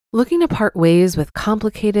Looking to part ways with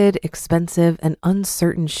complicated, expensive, and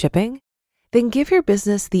uncertain shipping? Then give your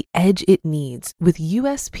business the edge it needs with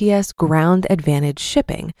USPS Ground Advantage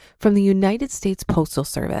shipping from the United States Postal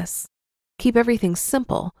Service. Keep everything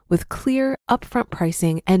simple with clear, upfront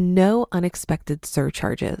pricing and no unexpected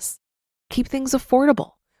surcharges. Keep things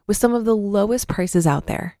affordable with some of the lowest prices out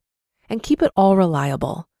there. And keep it all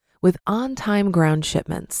reliable with on-time ground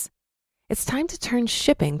shipments. It's time to turn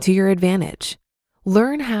shipping to your advantage.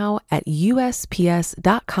 Learn how at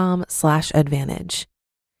USPS.com/advantage.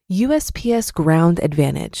 USPS Ground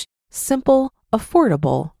Advantage. Simple,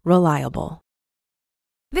 affordable, reliable.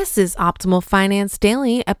 This is Optimal Finance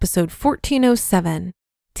Daily, episode 1407,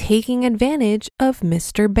 Taking Advantage of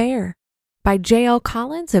Mr. Bear by JL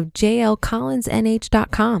Collins of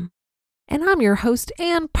jlcollinsnh.com. And I'm your host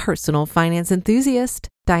and personal finance enthusiast,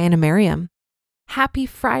 Diana Merriam. Happy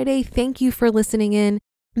Friday. Thank you for listening in.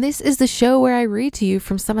 This is the show where I read to you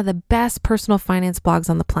from some of the best personal finance blogs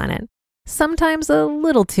on the planet, sometimes a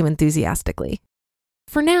little too enthusiastically.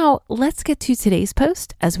 For now, let's get to today's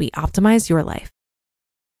post as we optimize your life.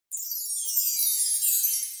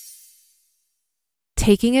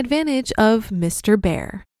 Taking Advantage of Mr.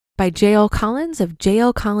 Bear by JL Collins of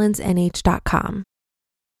jlcollinsnh.com.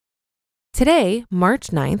 Today,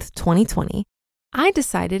 March 9th, 2020, I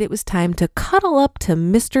decided it was time to cuddle up to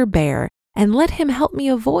Mr. Bear and let him help me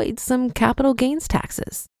avoid some capital gains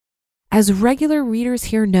taxes. As regular readers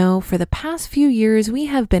here know, for the past few years, we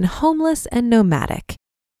have been homeless and nomadic.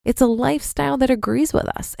 It's a lifestyle that agrees with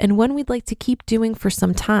us and one we'd like to keep doing for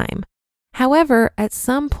some time. However, at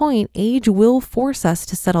some point, age will force us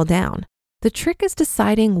to settle down. The trick is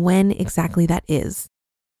deciding when exactly that is.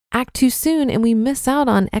 Act too soon and we miss out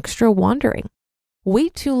on extra wandering.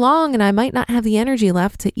 Wait too long and I might not have the energy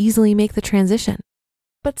left to easily make the transition.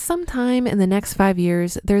 But sometime in the next 5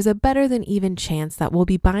 years, there's a better than even chance that we'll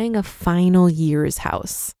be buying a final year's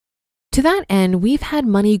house. To that end, we've had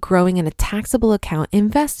money growing in a taxable account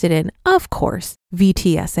invested in, of course,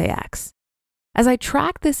 VTSAX. As I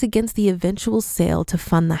track this against the eventual sale to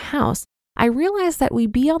fund the house, I realized that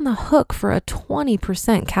we'd be on the hook for a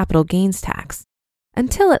 20% capital gains tax,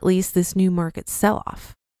 until at least this new market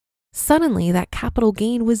sell-off. Suddenly, that capital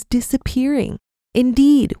gain was disappearing.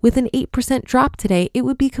 Indeed, with an 8% drop today, it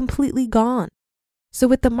would be completely gone. So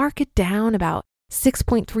with the market down about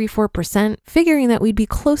 6.34%, figuring that we'd be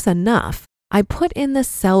close enough, I put in the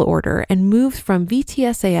sell order and moved from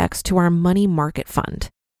VTSAX to our money market fund.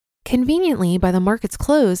 Conveniently, by the market's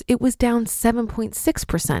close, it was down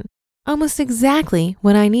 7.6%, almost exactly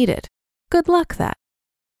what I needed. Good luck that.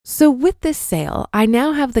 So with this sale, I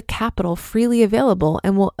now have the capital freely available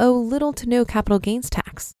and will owe little to no capital gains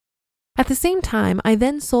tax. At the same time, I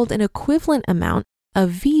then sold an equivalent amount of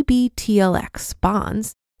VBTLX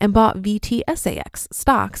bonds and bought VTSAX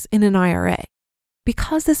stocks in an IRA.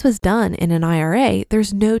 Because this was done in an IRA,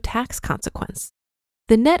 there's no tax consequence.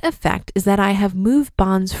 The net effect is that I have moved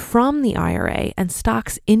bonds from the IRA and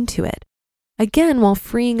stocks into it, again while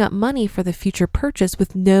freeing up money for the future purchase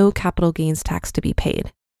with no capital gains tax to be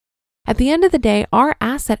paid. At the end of the day, our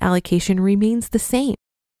asset allocation remains the same.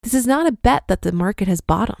 This is not a bet that the market has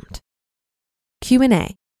bottomed.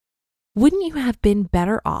 Q&A. Wouldn't you have been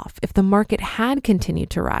better off if the market had continued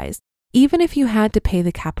to rise, even if you had to pay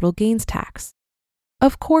the capital gains tax?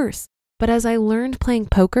 Of course, but as I learned playing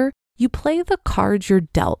poker, you play the cards you're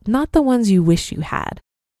dealt, not the ones you wish you had.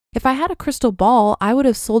 If I had a crystal ball, I would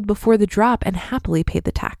have sold before the drop and happily paid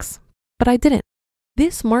the tax. But I didn't.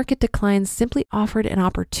 This market decline simply offered an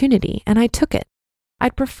opportunity, and I took it.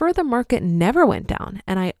 I'd prefer the market never went down,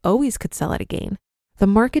 and I always could sell at a gain. The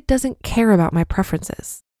market doesn't care about my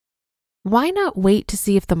preferences. Why not wait to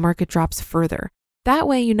see if the market drops further? That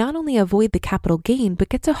way you not only avoid the capital gain, but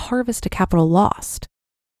get to harvest a capital lost.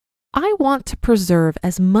 I want to preserve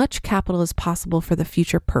as much capital as possible for the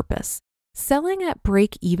future purpose. Selling at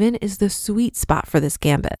break even is the sweet spot for this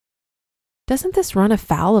gambit. Doesn't this run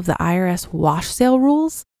afoul of the IRS wash sale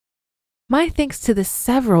rules? My thanks to the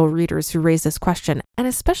several readers who raised this question, and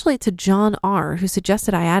especially to John R., who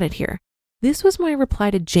suggested I add it here. This was my reply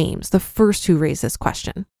to James, the first who raised this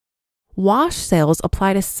question. Wash sales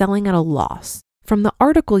apply to selling at a loss. From the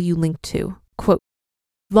article you linked to, quote,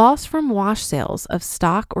 loss from wash sales of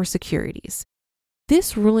stock or securities.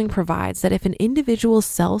 This ruling provides that if an individual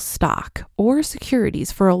sells stock or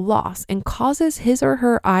securities for a loss and causes his or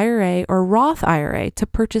her IRA or Roth IRA to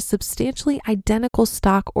purchase substantially identical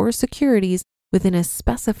stock or securities within a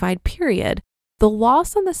specified period, the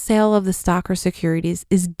loss on the sale of the stock or securities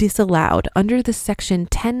is disallowed under the Section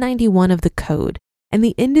 1091 of the Code and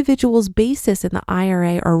the individual's basis in the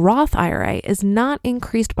IRA or Roth IRA is not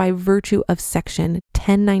increased by virtue of Section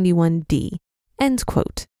 1091D, end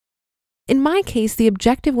quote. In my case, the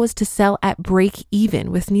objective was to sell at break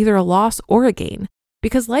even with neither a loss or a gain.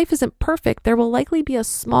 Because life isn't perfect, there will likely be a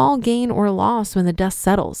small gain or loss when the dust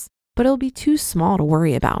settles, but it'll be too small to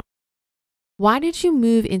worry about. Why did you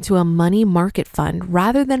move into a money market fund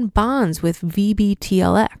rather than bonds with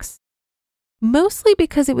VBTLX? Mostly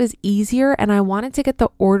because it was easier and I wanted to get the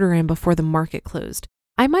order in before the market closed.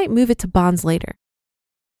 I might move it to bonds later.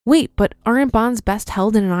 Wait, but aren't bonds best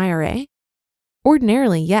held in an IRA?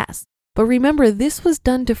 Ordinarily, yes. But remember, this was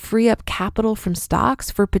done to free up capital from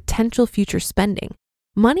stocks for potential future spending.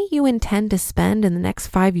 Money you intend to spend in the next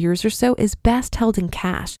 5 years or so is best held in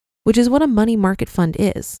cash, which is what a money market fund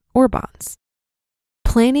is, or bonds.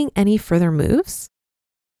 Planning any further moves?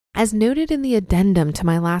 As noted in the addendum to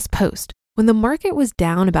my last post, when the market was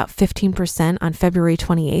down about 15% on February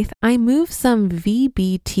 28th, I moved some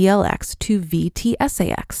VBTLX to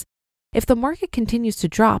VTSAX. If the market continues to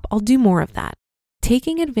drop, I'll do more of that.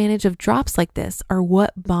 Taking advantage of drops like this are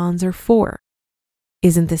what bonds are for.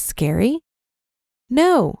 Isn't this scary?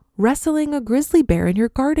 No, wrestling a grizzly bear in your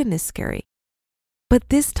garden is scary. But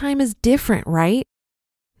this time is different, right?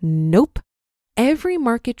 Nope. Every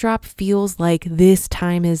market drop feels like this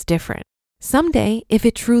time is different. Someday, if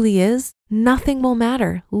it truly is, nothing will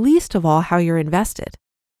matter, least of all how you're invested.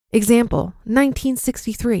 Example,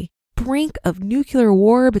 1963, brink of nuclear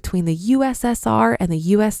war between the USSR and the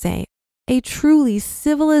USA, a truly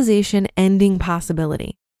civilization-ending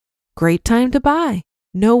possibility. Great time to buy.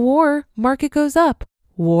 No war, market goes up.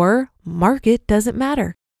 War, market doesn't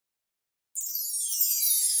matter.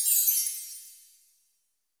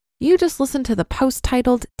 You just listened to the post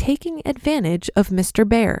titled Taking Advantage of Mr.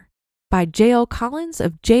 Bear by J.L. Collins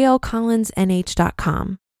of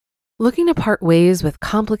jlcollinsnh.com. Looking to part ways with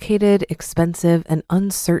complicated, expensive, and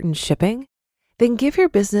uncertain shipping? Then give your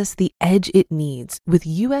business the edge it needs with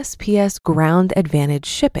USPS Ground Advantage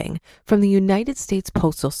shipping from the United States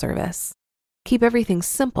Postal Service. Keep everything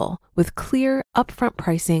simple with clear, upfront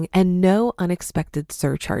pricing and no unexpected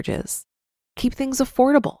surcharges. Keep things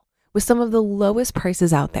affordable with some of the lowest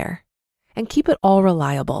prices out there. And keep it all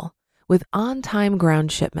reliable with on-time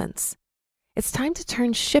ground shipments. It's time to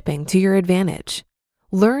turn shipping to your advantage.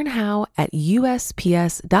 Learn how at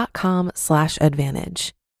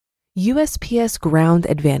USPS.com/advantage. USPS Ground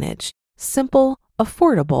Advantage. Simple,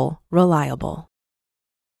 affordable, reliable.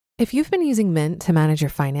 If you've been using Mint to manage your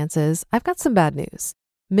finances, I've got some bad news.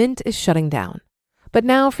 Mint is shutting down. But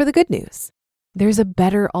now for the good news. There's a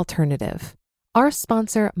better alternative. Our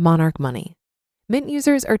sponsor, Monarch Money. Mint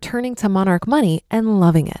users are turning to Monarch Money and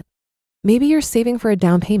loving it. Maybe you're saving for a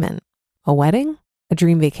down payment, a wedding, a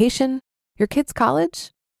dream vacation, your kid's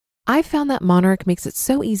college. I found that Monarch makes it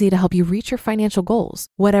so easy to help you reach your financial goals,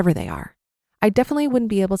 whatever they are. I definitely wouldn't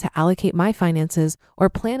be able to allocate my finances or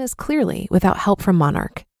plan as clearly without help from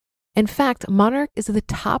Monarch. In fact, Monarch is the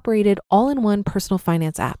top-rated all-in-one personal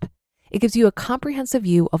finance app. It gives you a comprehensive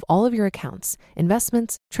view of all of your accounts,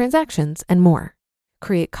 investments, transactions, and more.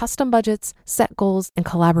 Create custom budgets, set goals, and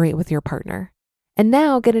collaborate with your partner. And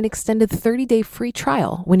now get an extended 30-day free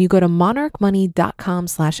trial when you go to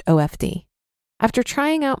monarchmoney.com/OFD. After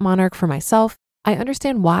trying out Monarch for myself, I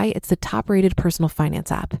understand why it's the top-rated personal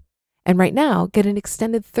finance app. And right now, get an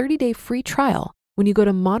extended 30-day free trial when you go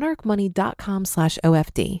to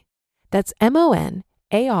monarchmoney.com/OFD. That's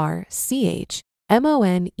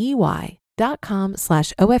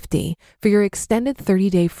monarchmoney.com/OFD for your extended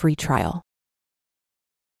 30-day free trial.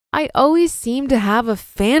 I always seem to have a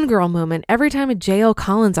fangirl moment every time a J.L.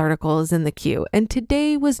 Collins article is in the queue, and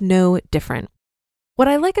today was no different. What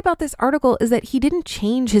I like about this article is that he didn't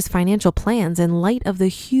change his financial plans in light of the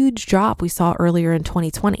huge drop we saw earlier in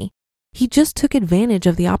 2020. He just took advantage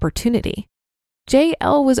of the opportunity.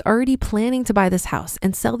 JL was already planning to buy this house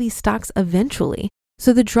and sell these stocks eventually,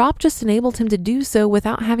 so the drop just enabled him to do so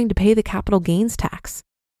without having to pay the capital gains tax.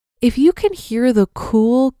 If you can hear the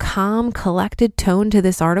cool, calm, collected tone to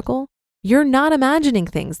this article, you're not imagining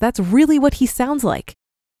things. That's really what he sounds like.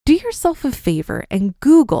 Do yourself a favor and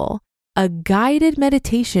Google a guided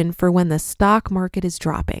meditation for when the stock market is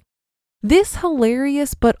dropping. This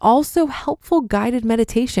hilarious but also helpful guided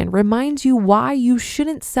meditation reminds you why you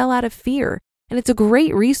shouldn't sell out of fear, and it's a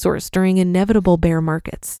great resource during inevitable bear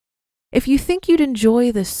markets. If you think you'd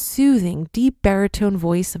enjoy the soothing, deep baritone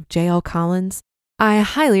voice of J.L. Collins, I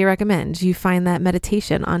highly recommend you find that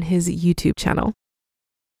meditation on his YouTube channel.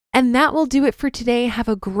 And that will do it for today. Have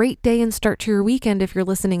a great day and start to your weekend if you're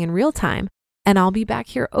listening in real time. And I'll be back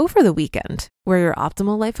here over the weekend where your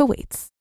optimal life awaits.